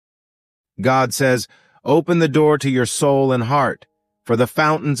God says, "Open the door to your soul and heart, for the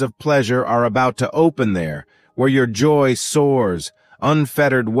fountains of pleasure are about to open there, where your joy soars,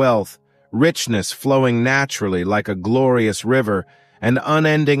 unfettered wealth, richness flowing naturally like a glorious river, and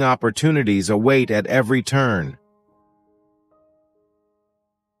unending opportunities await at every turn."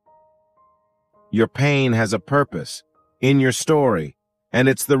 Your pain has a purpose in your story, and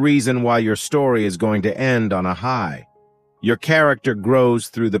it's the reason why your story is going to end on a high. Your character grows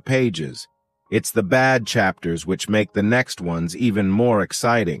through the pages. It's the bad chapters which make the next ones even more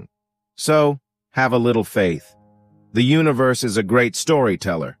exciting. So, have a little faith. The universe is a great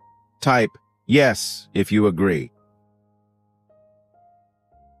storyteller. Type yes if you agree.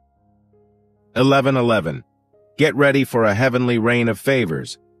 1111. Get ready for a heavenly rain of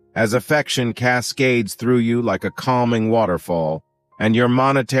favors, as affection cascades through you like a calming waterfall, and your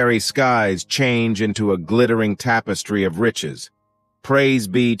monetary skies change into a glittering tapestry of riches. Praise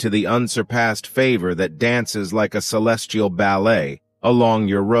be to the unsurpassed favor that dances like a celestial ballet along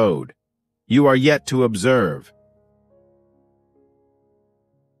your road. You are yet to observe.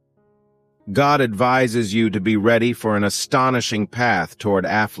 God advises you to be ready for an astonishing path toward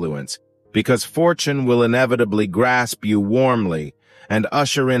affluence, because fortune will inevitably grasp you warmly and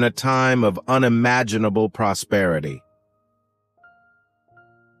usher in a time of unimaginable prosperity.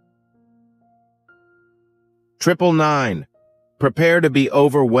 999. Prepare to be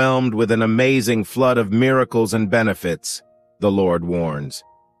overwhelmed with an amazing flood of miracles and benefits, the Lord warns.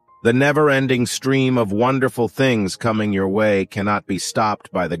 The never-ending stream of wonderful things coming your way cannot be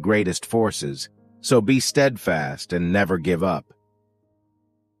stopped by the greatest forces, so be steadfast and never give up.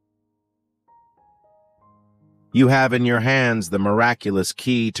 You have in your hands the miraculous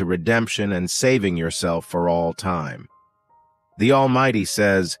key to redemption and saving yourself for all time. The Almighty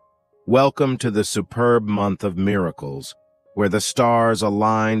says, "Welcome to the superb month of miracles, where the stars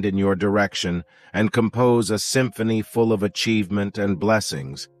aligned in your direction and compose a symphony full of achievement and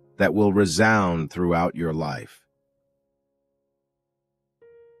blessings that will resound throughout your life."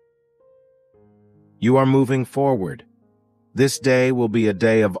 You are moving forward. This day will be a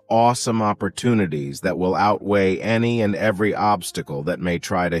day of awesome opportunities that will outweigh any and every obstacle that may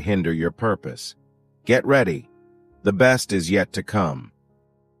try to hinder your purpose. Get ready. The best is yet to come.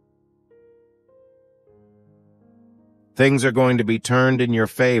 Things are going to be turned in your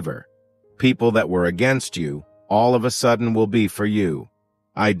favor. People that were against you, all of a sudden will be for you.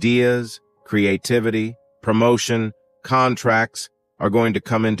 Ideas, creativity, promotion, contracts are going to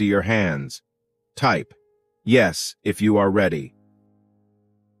come into your hands. Type yes if you are ready.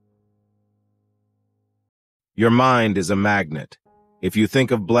 Your mind is a magnet. If you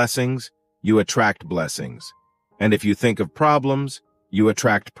think of blessings, you attract blessings. And if you think of problems, you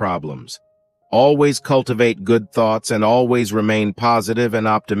attract problems. Always cultivate good thoughts and always remain positive and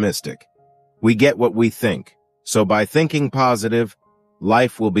optimistic. We get what we think, so by thinking positive,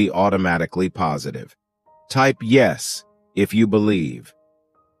 life will be automatically positive. Type yes if you believe.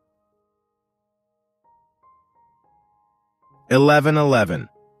 1111.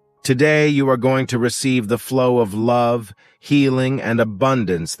 Today you are going to receive the flow of love, healing, and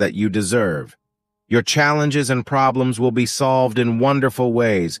abundance that you deserve. Your challenges and problems will be solved in wonderful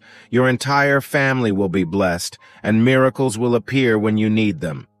ways. Your entire family will be blessed, and miracles will appear when you need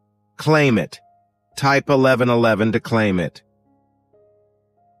them. Claim it. Type 1111 to claim it.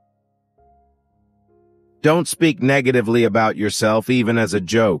 Don't speak negatively about yourself even as a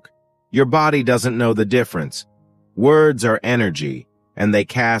joke. Your body doesn't know the difference. Words are energy, and they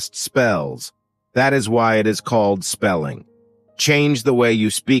cast spells. That is why it is called spelling. Change the way you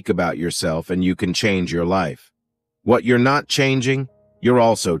speak about yourself and you can change your life. What you're not changing, you're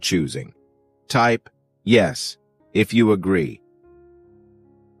also choosing. Type yes if you agree.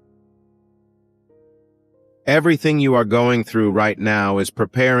 Everything you are going through right now is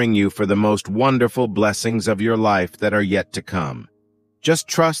preparing you for the most wonderful blessings of your life that are yet to come. Just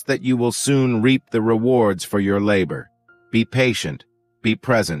trust that you will soon reap the rewards for your labor. Be patient, be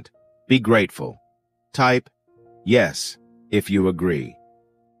present, be grateful. Type yes if you agree.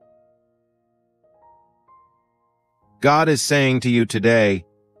 God is saying to you today,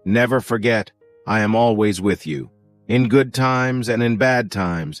 never forget, I am always with you. In good times and in bad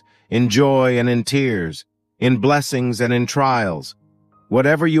times, in joy and in tears, in blessings and in trials.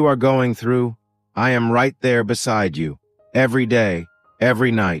 Whatever you are going through, I am right there beside you, every day,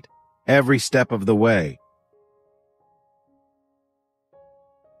 every night, every step of the way.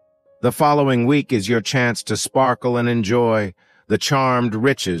 The following week is your chance to sparkle and enjoy the charmed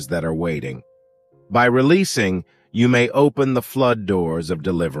riches that are waiting. By releasing, you may open the flood doors of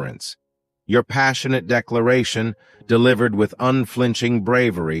deliverance. Your passionate declaration, delivered with unflinching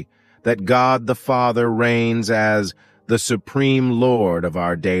bravery, that God the Father reigns as the supreme Lord of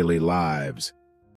our daily lives.